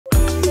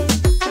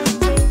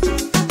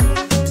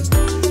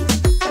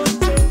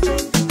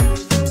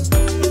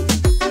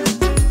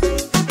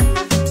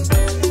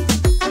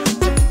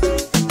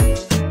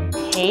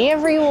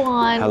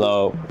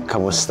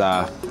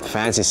kamusta?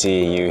 Fancy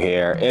seeing you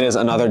here. It is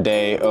another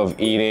day of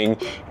eating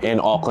in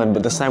Auckland,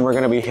 but this time we're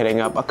gonna be hitting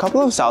up a couple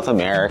of South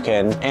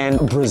American and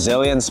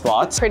Brazilian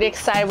spots. Pretty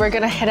excited. We're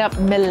gonna hit up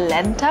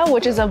Milenta,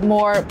 which is a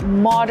more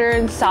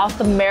modern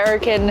South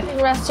American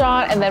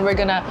restaurant, and then we're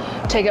gonna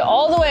take it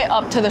all the way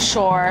up to the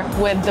shore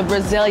with the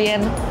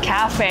Brazilian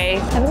Café,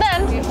 and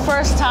then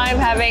first time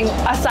having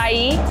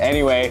Açaí.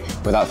 Anyway,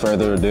 without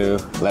further ado,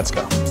 let's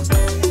go.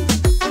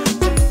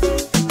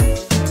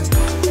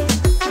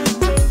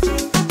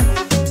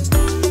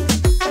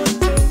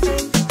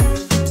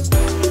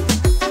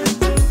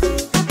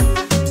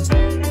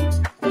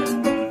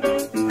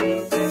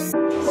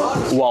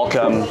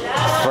 Welcome.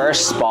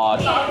 First spot,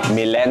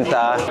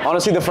 Milenta.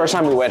 Honestly, the first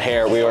time we went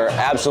here, we were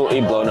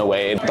absolutely blown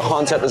away. The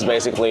concept is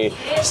basically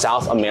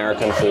South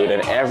American food,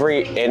 and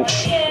every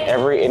inch,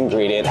 every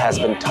ingredient has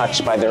been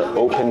touched by their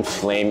open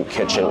flame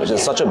kitchen, which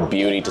is such a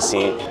beauty to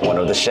see. One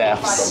of the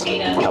chefs,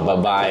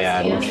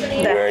 Kababayan,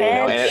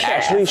 and it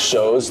actually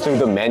shows through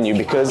the menu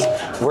because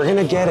we're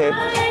gonna get it.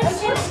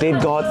 They've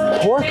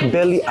got pork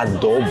belly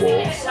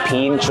adobo,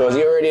 pinchos.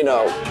 You already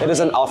know it is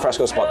an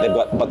alfresco spot.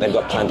 But they've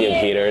got plenty of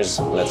heaters.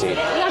 Let's see.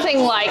 Nothing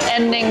like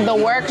ending the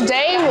work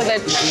day with a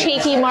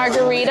cheeky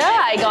margarita.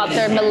 I got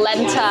their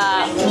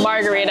Milenta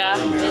margarita.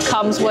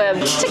 Comes with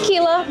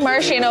tequila,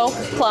 maraschino,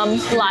 plum,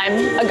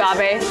 lime,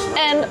 agave,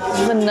 and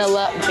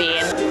vanilla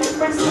bean.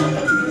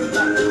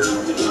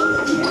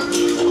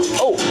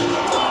 Oh.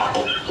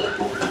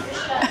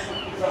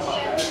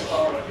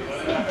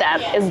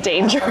 That is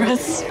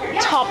dangerous.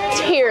 Top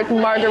tiered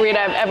margarita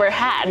I've ever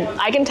had.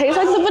 I can taste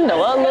like the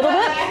vanilla a little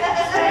bit.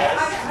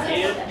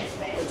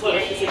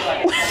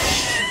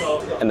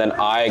 And then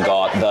I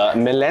got the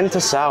Milenta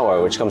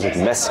Sour, which comes with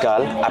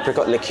mezcal,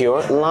 apricot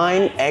liqueur,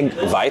 lime, egg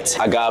white,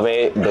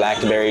 agave,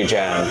 blackberry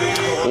jam.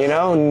 You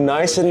know,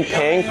 nice and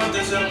pink.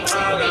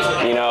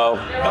 You know,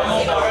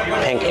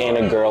 pink ain't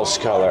a girl's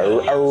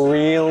color. A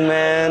real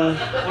man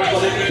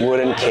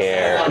wouldn't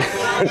care.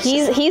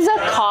 He's a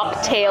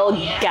cocktail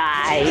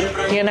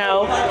guy, you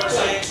know?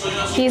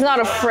 He's not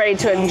afraid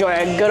to enjoy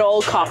a good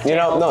old cocktail. You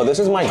know, no, this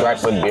is my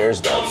gripe with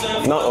beers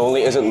though. Not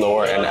only is it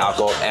lower in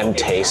alcohol and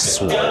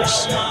tastes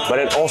worse, but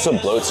it also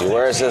bloats you,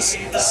 whereas this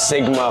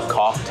Sigma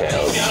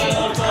cocktail,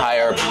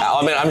 higher,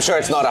 I mean, I'm sure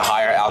it's not a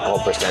higher alcohol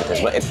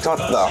percentage, but it's got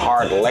the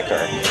hard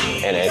liquor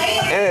in it,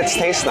 and it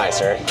tastes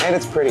nicer, and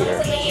it's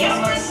prettier.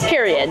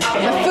 Period.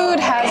 The food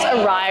has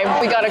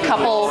arrived. We got a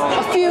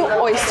few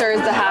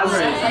oysters that has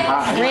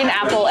green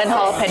apple and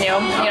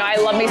jalapeno. You know, I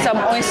love me some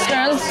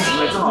oysters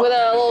with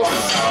a little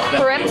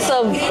spritz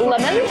of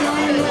lemon.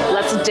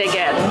 Let's dig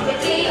in.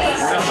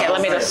 Okay,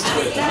 let me just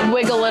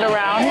wiggle it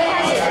around.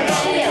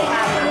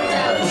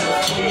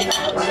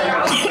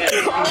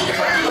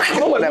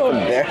 What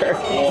happened there?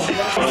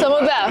 Some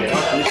of that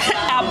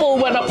apple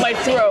went up my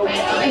throat,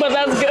 but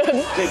that's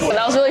good. But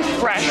that was really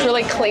fresh,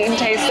 really clean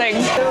tasting.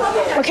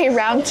 Okay,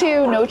 round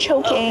two, no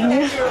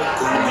choking.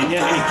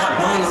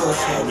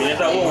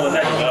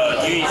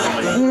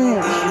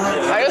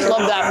 I just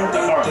love that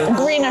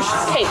greenish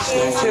taste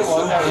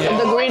of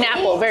the green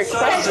apple, very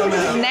crisp.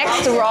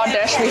 Next raw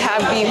dish, we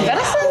have the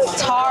venison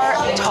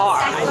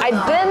tartare.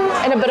 I've been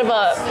in a bit of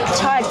a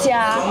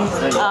tartare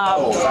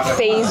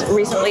phase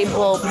recently,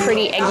 well,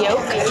 pretty egg yolk.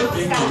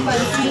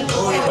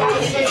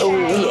 Oh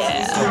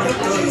yeah.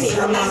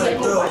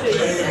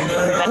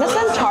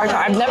 Venison tartare.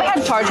 I've never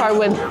had tartare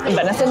with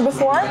venison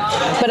before,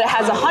 but it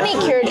has a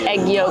honey-cured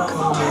egg yolk,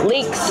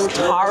 leeks,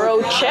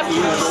 taro chips.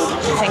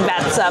 I think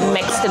that's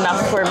mixed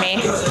enough for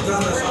me.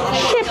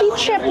 Chippy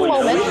chip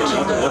moment.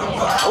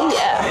 Oh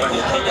yeah.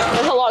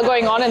 There's a lot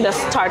going on in this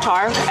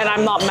tartare, and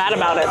I'm not mad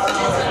about it.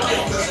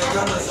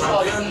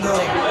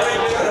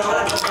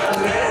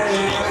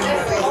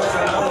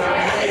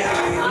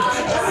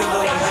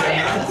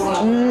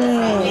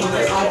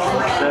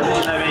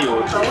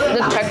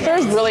 The texture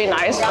is really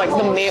nice, like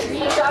the meat,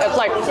 it's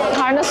like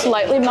kind of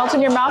slightly melts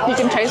in your mouth. You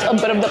can taste a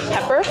bit of the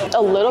pepper,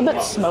 a little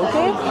bit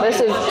smoky.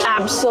 This is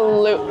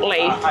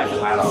absolutely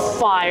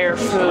fire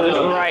food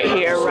right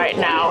here, right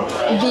now.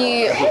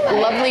 The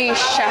lovely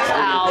Chef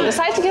Al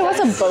decided to give us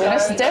a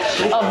bonus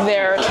dish of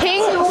their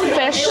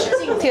kingfish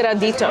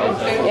tiradito.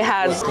 It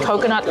has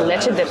coconut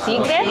leche de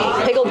tigre,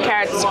 pickled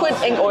carrots, squid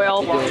ink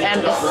oil,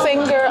 and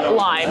finger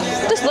lime.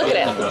 Just look at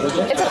it.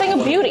 It's a thing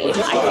of beauty.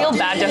 I feel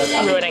bad just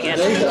ruining it.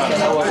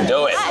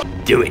 Do it.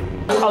 Do it.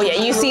 Oh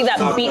yeah, you see that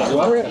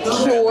beetroot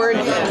cured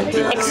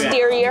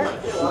exterior?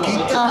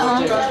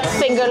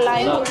 Finger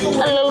lime,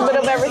 a little bit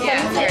of everything.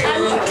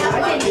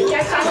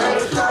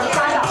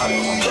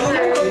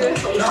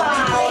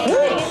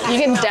 You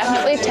can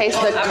definitely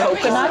taste the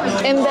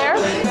coconut in there,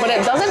 but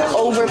it doesn't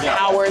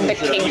overpower the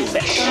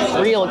kingfish.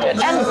 Real good.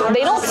 And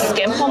they don't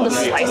skimp on the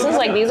slices.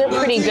 Like, these are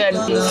pretty good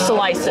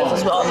slices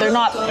as well. They're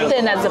not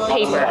thin as a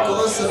paper.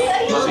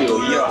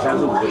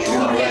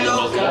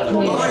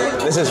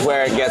 This is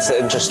where it gets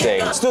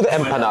interesting. Let's do the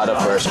empanada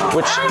first,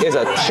 which is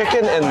a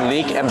chicken and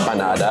leek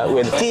empanada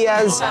with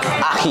tias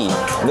ají.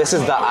 This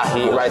is the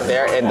ají right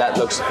there, and that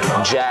looks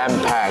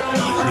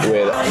jam-packed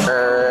with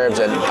herbs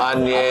and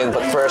onions.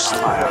 But first,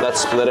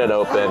 let's split it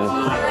open.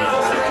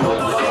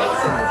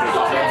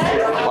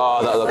 Oh,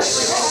 that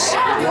looks...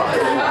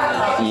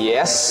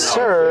 Yes,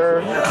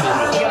 sir.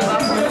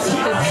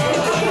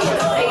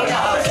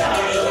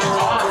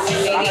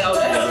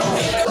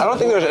 I don't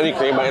think there's any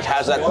cream, but it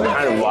has that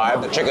kind of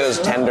vibe. The chicken is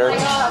tender.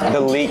 The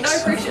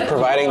leeks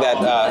providing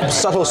that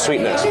subtle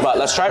sweetness. But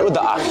let's try it with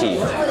the ahi.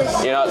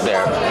 You know,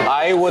 there.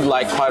 I would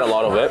like quite a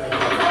lot of it.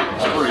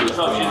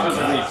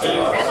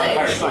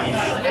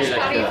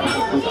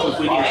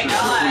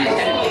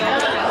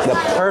 The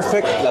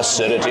perfect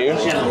acidity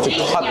to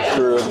cut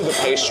through the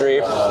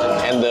pastry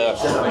and the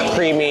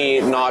creamy,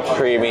 not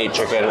creamy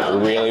chicken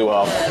really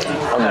well.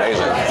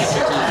 Amazing.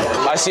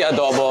 I see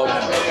adobo,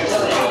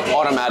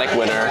 automatic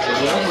winner.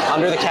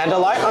 Under the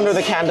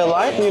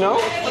candlelight, you know?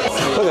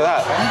 Look at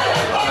that.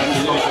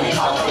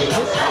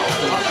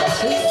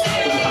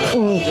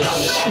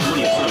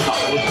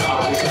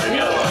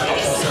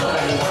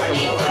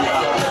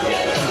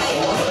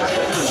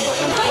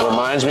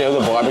 Reminds me of the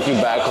barbecue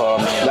back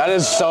home. That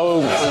is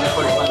so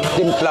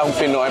timplang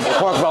Pinoy.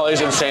 Pork belly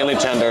is insanely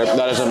tender.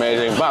 That is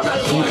amazing. But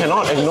you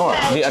cannot ignore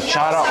the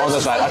achara on the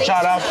side.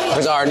 Achara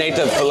is our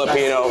native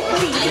Filipino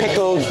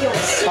pickled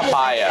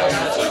papaya.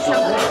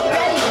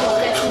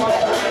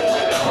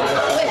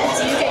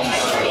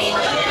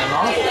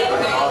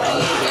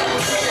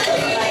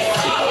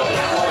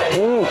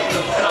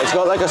 It's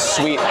got like a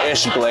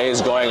sweet-ish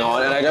glaze going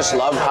on, and I just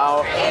love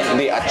how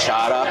the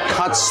achara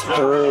cuts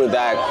through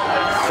that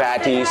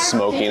fatty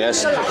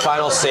smokiness.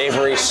 Final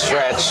savory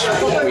stretch.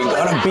 We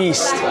got a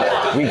beast.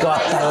 We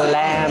got the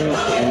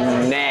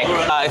lamb neck.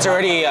 It's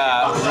already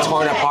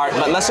torn apart,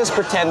 but let's just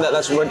pretend that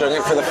we're doing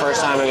it for the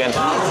first time again.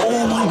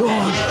 Oh my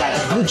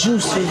god, the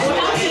juicy,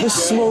 the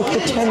smoke, the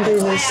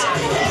tenderness.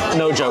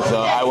 No joke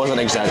though, I wasn't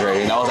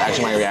exaggerating. That was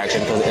actually my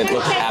reaction because it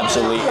looked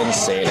absolutely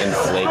insane and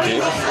flaky.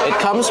 It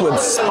comes with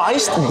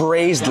spiced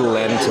braised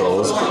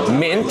lentils,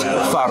 mint,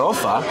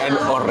 farofa, and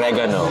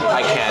oregano.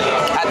 I can't.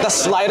 At the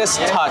slightest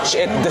touch,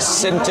 it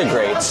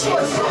disintegrates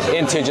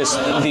into just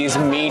these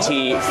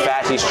meaty,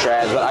 fatty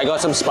strands. But I got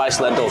some spiced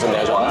lentils in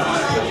there as well.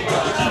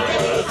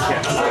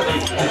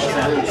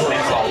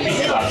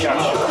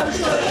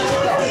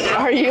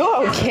 Are you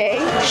okay?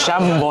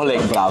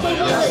 Shambolic, bruv.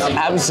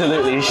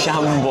 Absolutely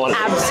shambolic.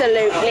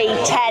 Absolutely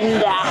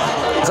tender.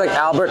 It's like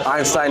Albert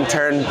Einstein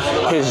turned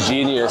his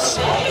genius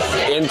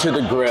into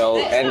the grill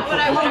and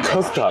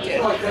cooked up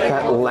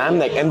that lamb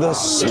neck. And the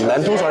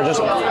lentils are just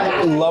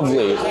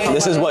lovely.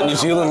 This is what New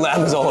Zealand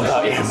lamb is all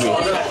about,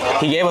 Yambi.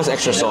 He gave us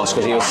extra sauce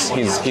because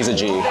he's a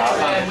G.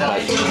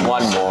 But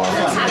one more.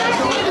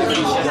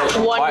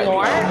 One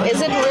more?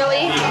 Is it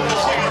really?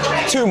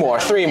 2 more,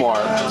 3 more,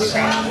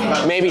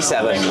 maybe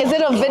 7. Is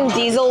it a Vin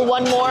Diesel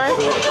one more?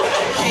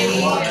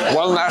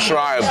 One last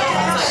ride.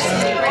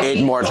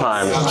 8 more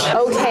times.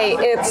 Okay,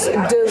 it's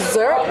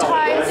dessert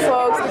time,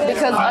 folks,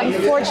 because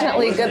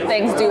unfortunately good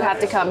things do have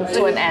to come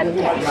to an end.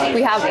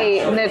 We have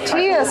a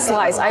natilla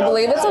slice. I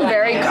believe it's a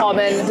very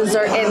common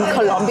dessert in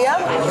Colombia.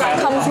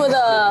 Comes with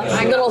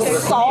a little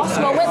sauce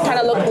moment, kind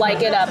of looked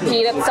like it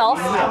peed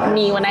itself.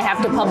 Me when I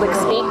have to public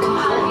speak.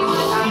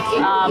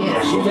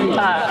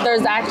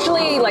 There's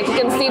actually, like, you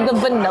can see the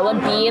vanilla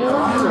bean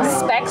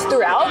specks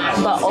throughout,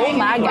 but oh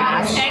my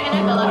gosh,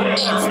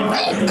 it's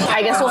thick.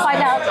 I guess we'll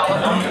find out.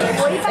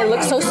 It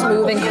looks so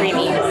smooth and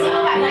creamy.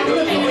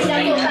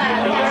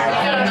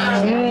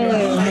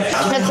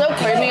 It's so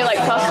creamy, like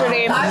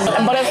custardy,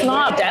 but it's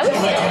not dense.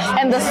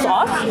 And the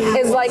sauce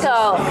is like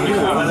a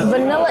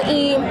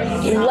vanilla-y,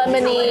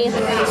 lemony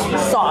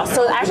sauce.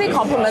 So it actually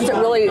complements it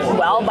really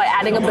well by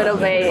adding a bit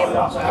of a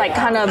like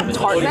kind of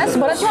tartness,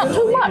 but it's not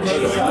too much.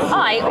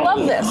 I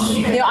love this.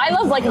 You know, I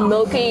love like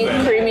milky,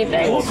 creamy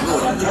things.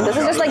 And this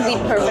is just like the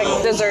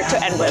perfect dessert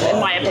to end with, in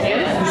my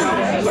opinion.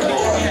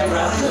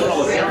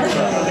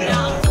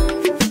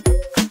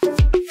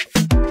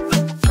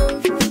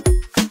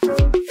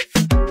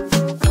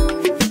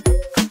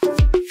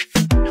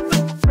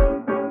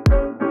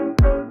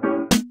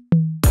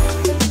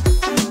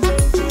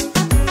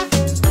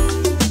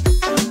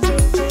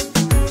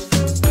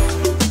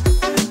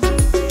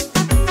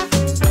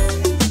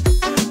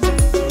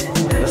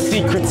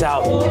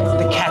 Out.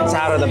 The cat's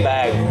out of the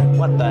bag.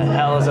 What the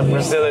hell is a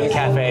Brazilian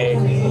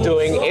Café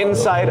doing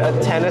inside a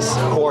tennis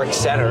court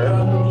center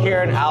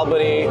here in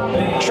Albany?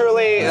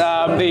 Truly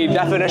the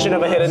definition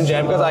of a hidden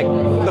gem, because like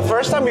the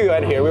first time we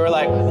went here, we were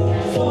like,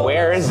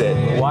 where is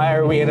it? Why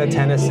are we in a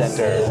tennis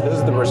center? This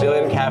is the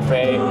Brazilian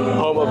Café,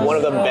 home of one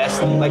of the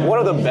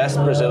best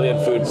Brazilian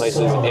food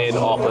places in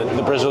Auckland.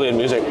 The Brazilian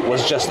music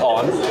was just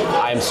on.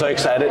 I'm so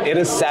excited. It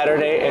is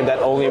Saturday, and that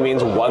only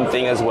means one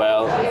thing as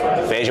well.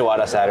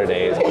 Feijoada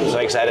Saturdays. I'm so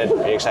excited.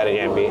 Are you excited,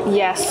 Yambi?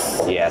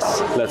 Yes.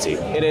 Yes. Let's see.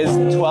 It is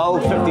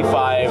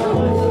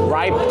 12:55,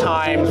 ripe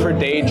time for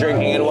day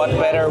drinking, and what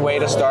better way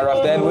to start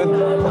off than with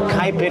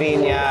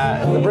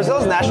caipirinha,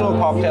 Brazil's national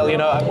cocktail, you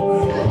know.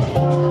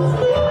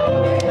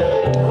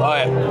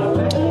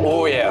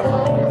 Oh yeah.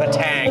 The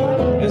tang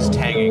is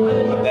tanging.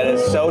 That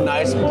is so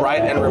nice,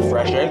 bright, and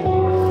refreshing.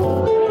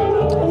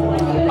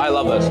 I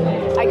love this.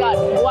 I got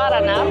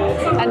guarana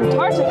and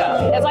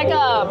tartica. It's like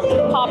a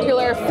pop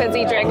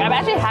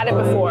it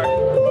before.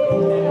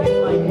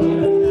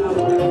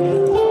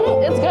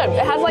 It's good.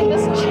 It has like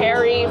this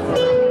cherry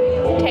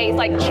taste,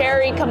 like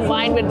cherry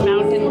combined with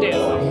Mountain Dew.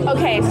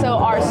 Okay, so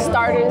our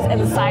starters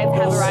and sides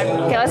have arrived.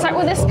 Okay, let's start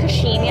with this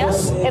Coxinha.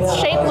 It's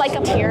shaped like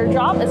a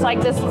teardrop. It's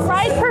like this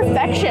fried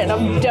perfection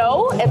of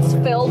dough. It's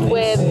filled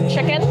with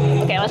chicken.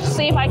 Okay, let's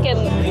see if I can,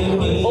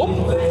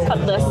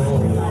 cut this.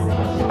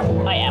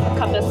 I am,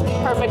 cut this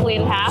perfectly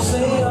in half.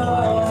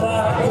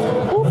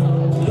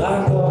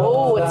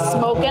 Oh, it's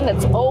smoking.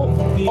 It's,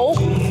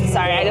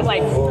 sorry, I just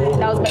like,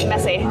 that was a bit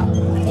messy.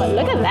 But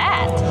look at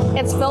that.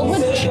 It's filled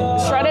with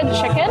shredded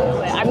chicken.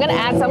 I'm gonna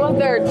add some of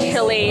their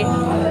chili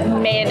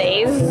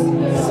mayonnaise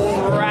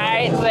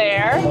right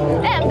there.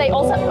 And they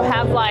also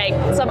have like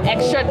some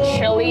extra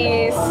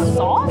chili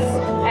sauce.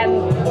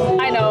 And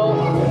I know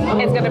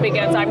it's gonna be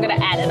good, so I'm gonna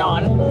add it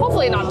on.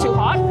 Hopefully not too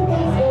hot.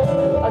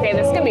 Okay,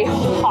 this is gonna be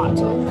hot.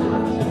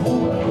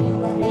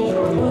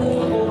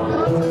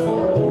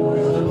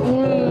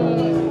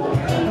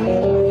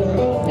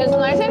 It's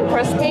nice and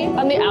crispy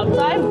on the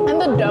outside, and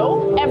the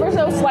dough ever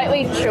so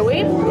slightly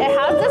chewy. It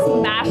has this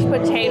mashed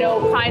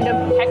potato kind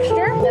of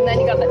texture, and then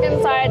you got the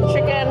inside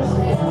chicken,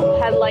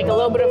 had like a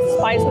little bit of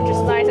spice, which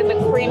is nice, and the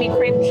creamy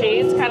cream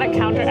cheese kind of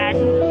counteract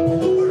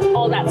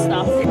all that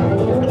stuff.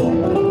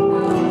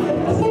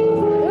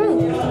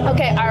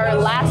 Okay, our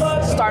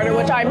last starter,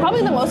 which I'm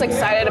probably the most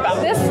excited about.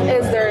 This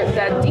is the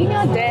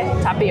dine de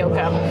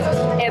tapioca.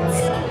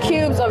 It's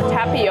cubes of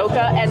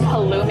tapioca and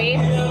halloumi,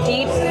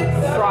 deep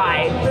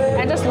fried.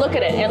 And just look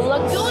at it. It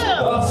looks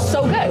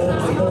so good.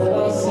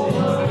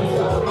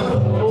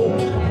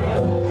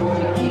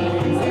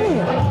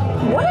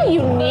 What a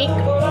unique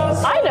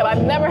item.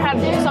 I've never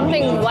had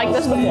something like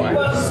this before.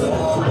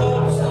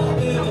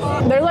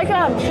 There's like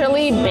a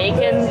chili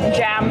bacon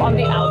jam on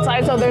the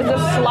outside, so there's a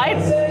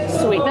slight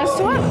sweetness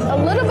to it. A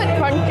little bit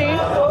crunchy,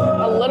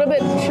 a little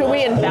bit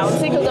chewy and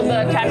bouncy because of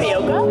the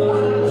tapioca.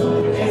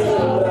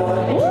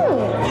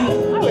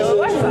 I really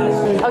like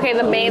that. Okay,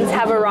 the mains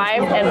have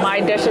arrived and my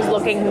dish is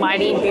looking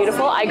mighty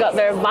beautiful. I got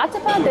their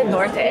vatapa de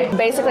norte.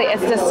 Basically,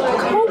 it's this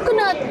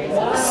coconut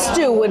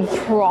stew with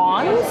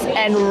prawns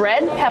and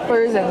red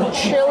peppers and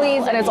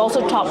chilies, and it's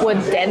also topped with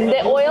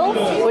dende oil,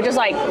 which is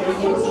like,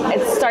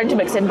 it's starting to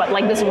mix in, but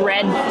like this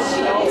red,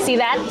 see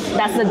that?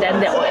 That's the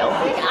dende oil.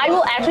 I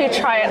will actually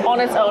try it on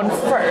its own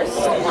first,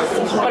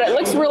 but it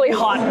looks really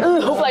hot.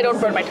 Ugh, hopefully I don't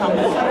burn my tongue.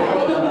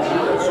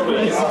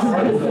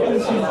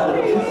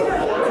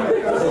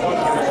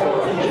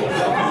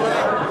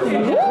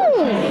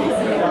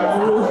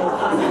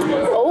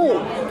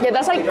 Yeah,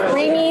 that's like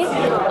creamy,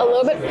 a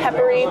little bit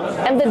peppery,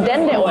 and the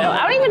dende oil.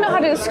 I don't even know how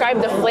to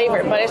describe the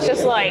flavor, but it's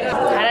just like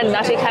kind of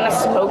nutty, kind of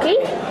smoky.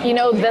 You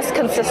know, this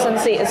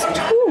consistency is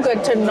too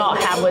good to not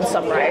have with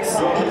some rice.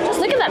 Just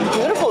look at that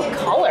beautiful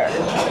color.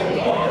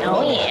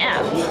 Oh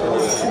yeah.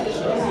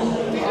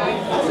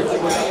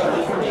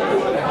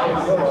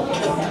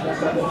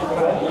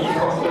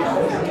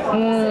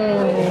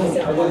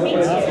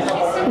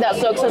 That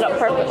soaks it up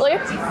perfectly.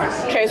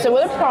 Chase it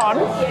with a prawn.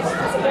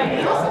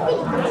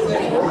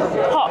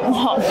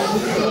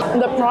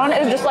 The prawn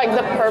is just like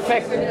the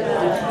perfect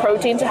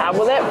protein to have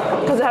with it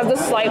because it has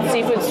this slight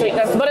seafood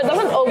sweetness, but it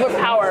doesn't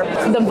overpower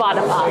the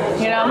vatapa,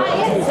 you know?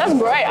 That's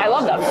great. I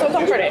love that. So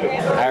comforting.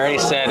 I already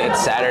said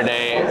it's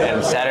Saturday,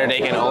 and Saturday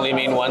can only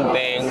mean one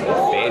thing,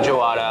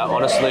 feijoada.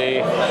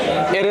 Honestly,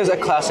 it is a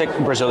classic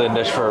Brazilian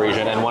dish for a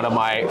reason and one of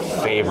my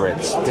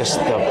favorites. Just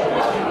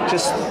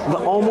the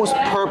almost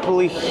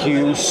purpley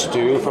hue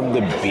stew from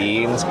the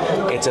beans.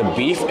 It's a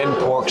beef and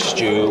pork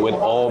stew with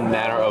all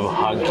manner of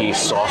hunky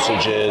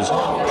sausages,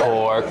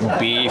 pork,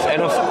 beef,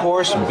 and of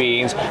course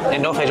beans.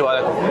 And no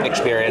feijoada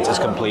experience is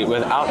complete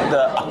without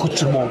the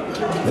accoutrement,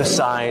 the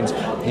sides.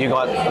 You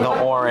got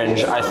the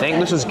orange, I think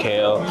this is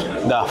kale,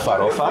 the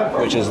farofa,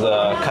 which is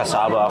the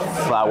cassava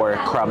flour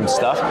crumb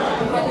stuff.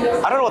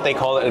 I don't know what they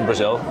call it in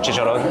Brazil,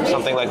 chicharrón,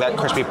 something like that,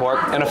 crispy pork,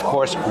 and of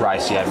course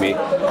rice yambi.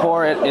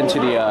 Pour it into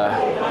the,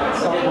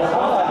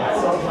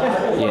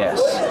 yes,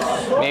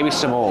 maybe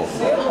some more.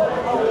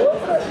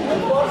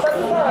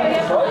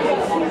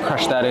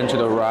 Crush that into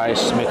the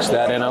rice, mix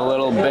that in a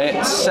little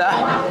bit. Some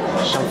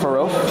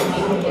farofa.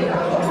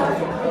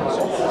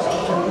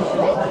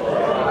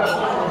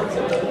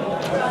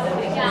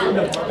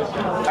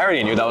 I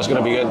already knew that was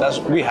gonna be good.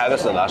 We had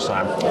this the last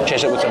time.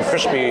 Chase it with some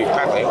crispy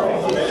crackling.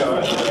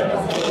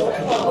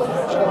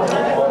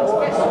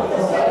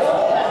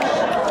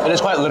 It is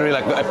quite literally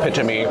like the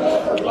epitome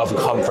of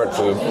comfort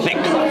food. Thick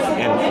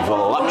and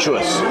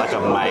voluptuous, like a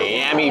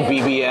Miami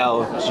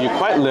BBL. So you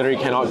quite literally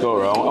cannot go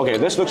wrong. Okay,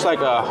 this looks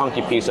like a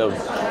hunky piece of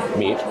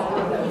meat.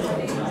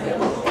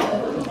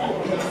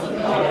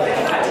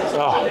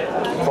 Oh,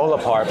 fall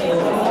apart,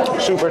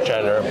 super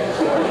tender.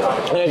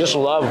 And I just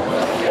love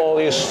all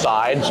these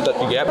sides that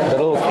you get. The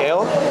little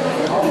kale.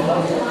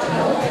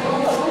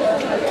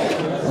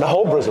 The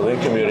whole Brazilian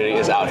community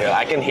is out here.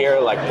 I can hear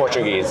like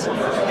Portuguese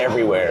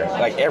everywhere.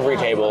 Like every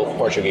table,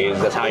 Portuguese.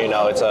 That's how you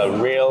know it's a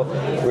real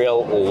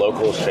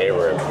local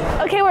favorite.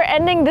 Okay, we're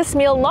ending this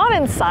meal not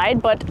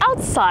inside, but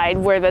outside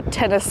where the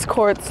tennis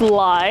courts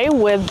lie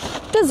with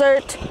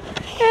dessert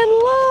And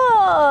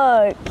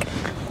look,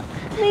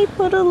 they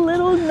put a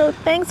little note.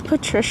 Thanks,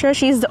 Patricia.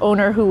 She's the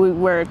owner who we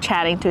were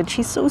chatting to, and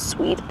she's so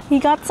sweet. He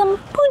got some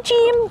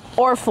pujim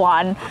or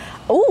flan.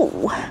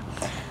 Oh,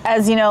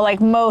 as you know,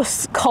 like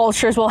most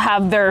cultures will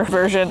have their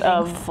version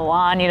of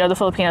flan. You know, the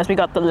Filipinos, we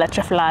got the leche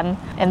flan,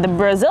 and the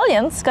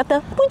Brazilians got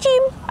the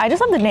pujim. I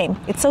just love the name.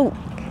 It's so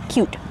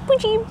cute.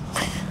 Pujim.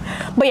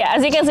 But yeah,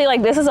 as you can see,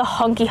 like this is a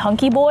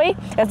hunky boy.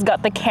 It's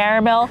got the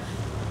caramel.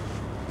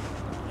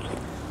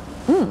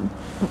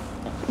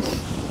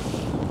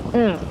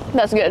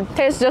 That's good.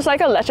 Tastes just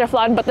like a leche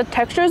flan, but the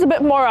texture is a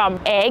bit more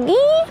eggy,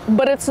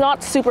 but it's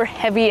not super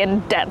heavy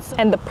and dense.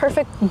 And the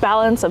perfect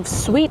balance of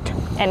sweet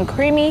and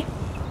creamy.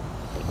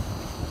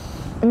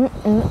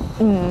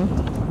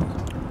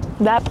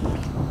 That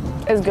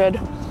is good.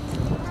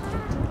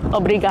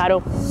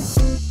 Obrigado.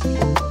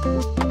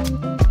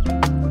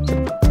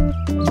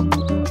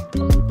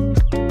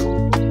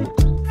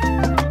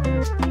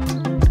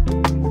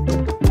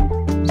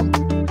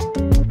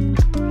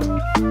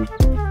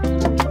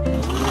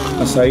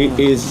 Açaí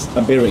is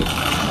a berry.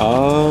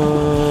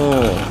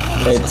 Oh.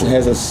 It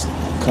has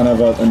kind of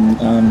an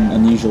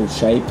unusual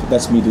shape.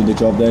 That's me doing the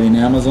job there in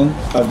Amazon.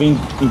 I've been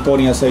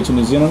importing açaí to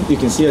New Zealand. You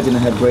can see I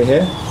didn't have grey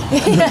hair.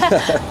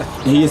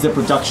 Here's the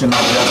production of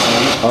the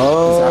açaí.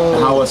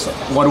 Oh.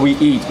 What do we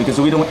eat? Because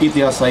we don't eat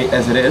the açaí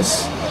as it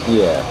is.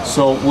 Yeah.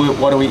 So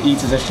what do we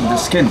eat is actually the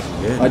skin.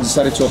 I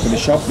decided to open the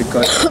shop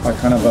because I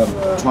kind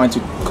of trying to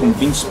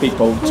convince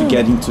people to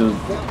get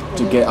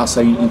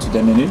açaí into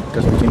their menu,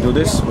 because we can do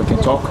this, we can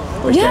talk,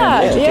 we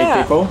can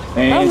educate people,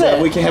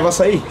 and we can have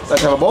açaí.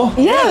 Let's have a ball?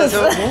 Yes!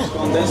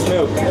 Condensed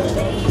milk.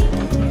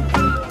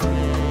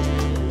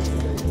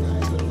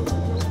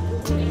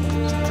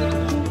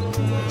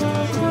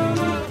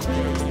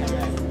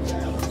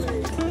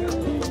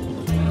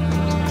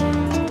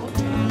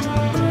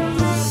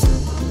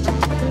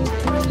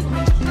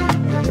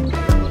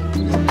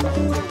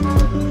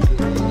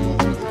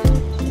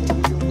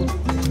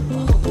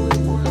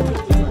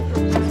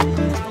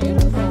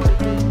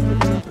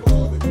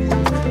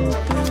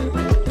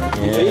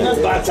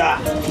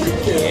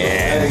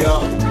 There we go.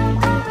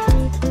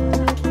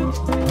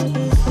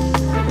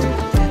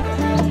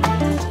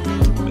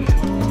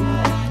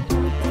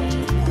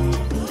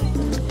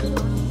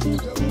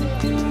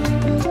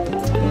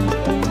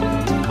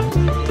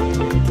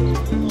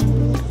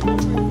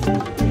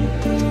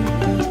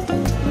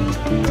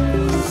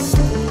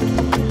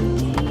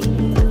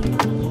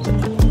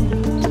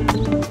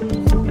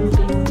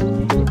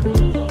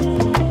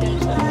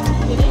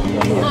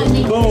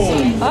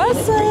 Boom.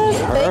 Awesome.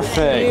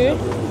 Perfect.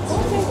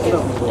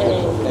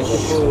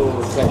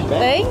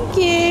 Thank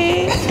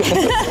you.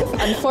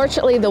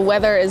 Unfortunately, the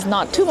weather is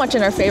not too much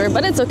in our favor,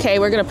 but it's okay.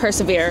 We're gonna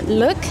persevere.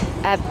 Look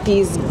at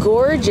these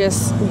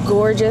gorgeous,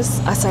 gorgeous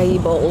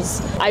acai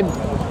bowls.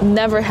 I've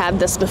never had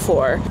this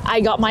before.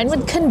 I got mine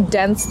with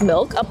condensed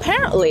milk.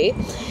 Apparently,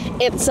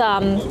 it's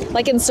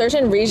like in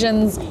certain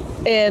regions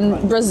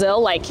in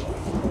Brazil, like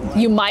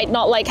you might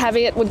not like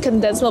having it with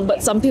condensed milk,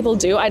 but some people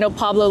do. I know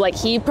Pablo, like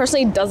he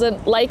personally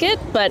doesn't like it,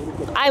 but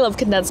I love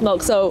condensed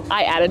milk, so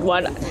I added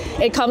one.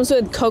 It comes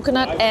with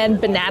coconut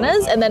and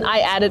bananas, and then I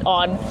added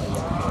on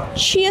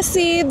chia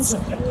seeds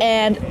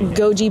and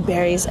goji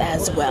berries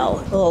as well.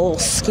 A little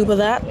scoop of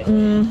that.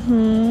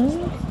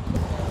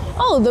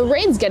 Oh, the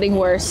rain's getting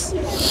worse.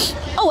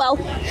 Oh well.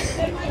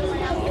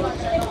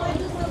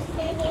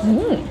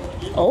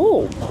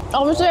 Oh,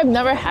 obviously I've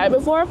never had it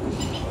before,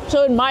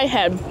 so in my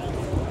head,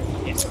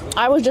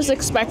 I was just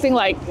expecting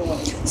like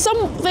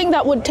something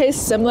that would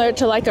taste similar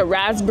to like a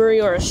raspberry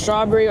or a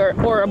strawberry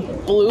or a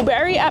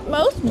blueberry at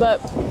most,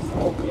 but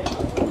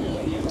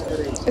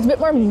it's a bit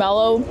more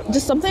mellow.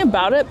 Just something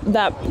about it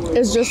that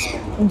is just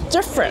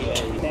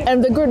different.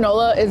 And the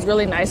granola is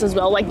really nice as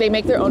well. Like they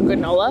make their own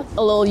granola,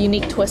 a little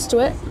unique twist to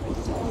it.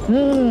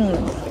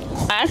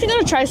 I'm actually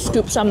gonna try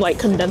scoop some like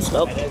condensed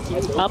milk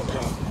up.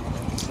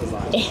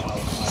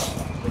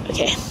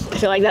 Okay, I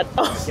feel like that.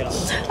 Oh,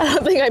 I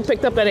don't think I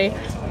picked up any.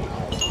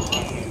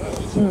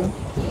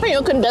 You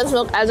know, condensed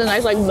milk adds a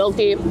nice like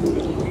milky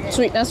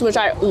sweetness, which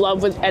I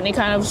love with any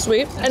kind of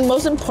sweet, and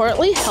most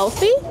importantly,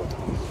 healthy.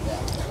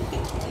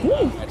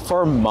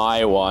 For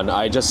my one,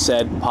 I just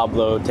said,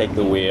 Pablo, take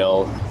the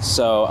wheel.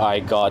 So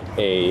I got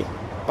a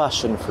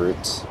passion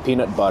fruit,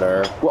 peanut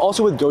butter, well,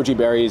 also with goji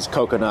berries,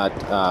 coconut,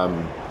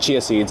 chia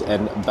seeds,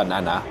 and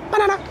banana.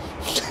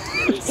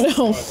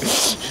 No.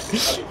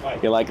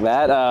 You like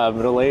that,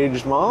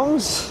 middle-aged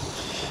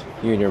moms?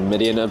 You and your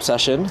Midian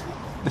obsession?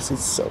 This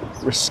is so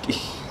risky.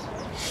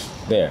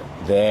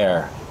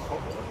 There.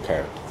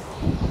 Okay.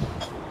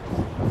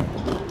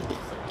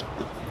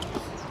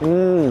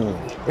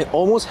 It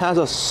almost has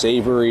a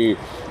savory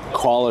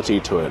quality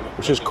to it,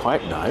 which is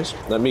quite nice.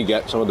 Let me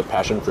get some of the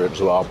passion fruit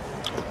as well.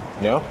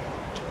 Yeah?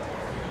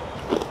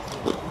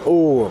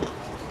 Oh,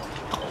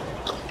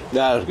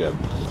 that is good.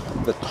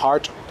 The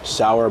tart,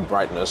 sour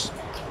brightness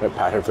that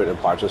passion fruit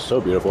imparts is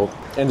so beautiful.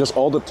 And just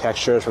all the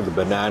textures from the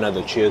banana,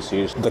 the chia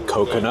seeds, the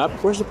coconut.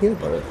 Where's the peanut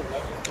butter?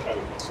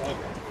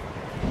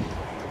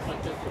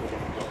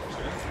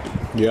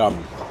 Yeah,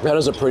 That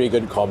is a pretty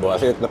good combo. I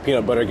think the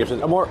peanut butter gives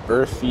it a more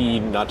earthy,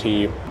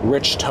 nutty,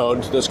 rich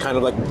tone to this kind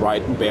of like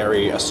bright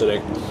berry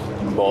acidic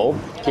bowl.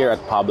 Here at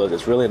Pablo's,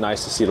 it's really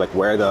nice to see like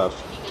where the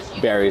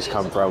berries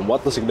come from,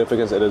 what the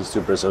significance it is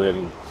to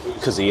Brazilian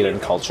cuisine and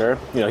culture.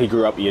 You know, he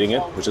grew up eating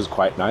it, which is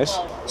quite nice.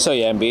 So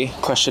Yambi,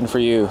 question for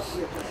you.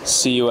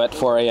 See you at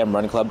 4 a.m.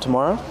 Run Club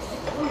tomorrow?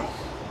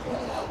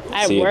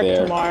 I work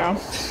tomorrow.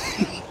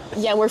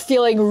 Yeah, we're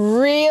feeling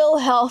real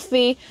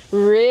healthy,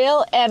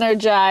 real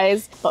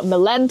energized. But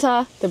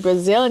Milenta, the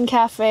Brazilian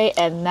Café,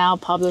 and now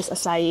Pablo's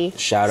Açaí.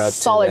 Shout out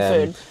solid to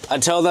them. food.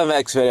 Until the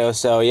next video.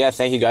 So yeah,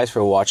 thank you guys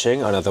for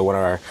watching another one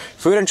of our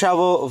food and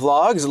travel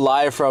vlogs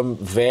live from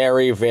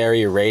very,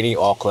 very rainy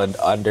Auckland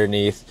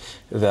underneath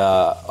the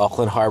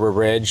Auckland Harbour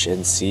Bridge.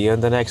 And see you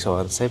in the next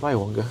one. Say bye,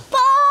 Wonga. Bye.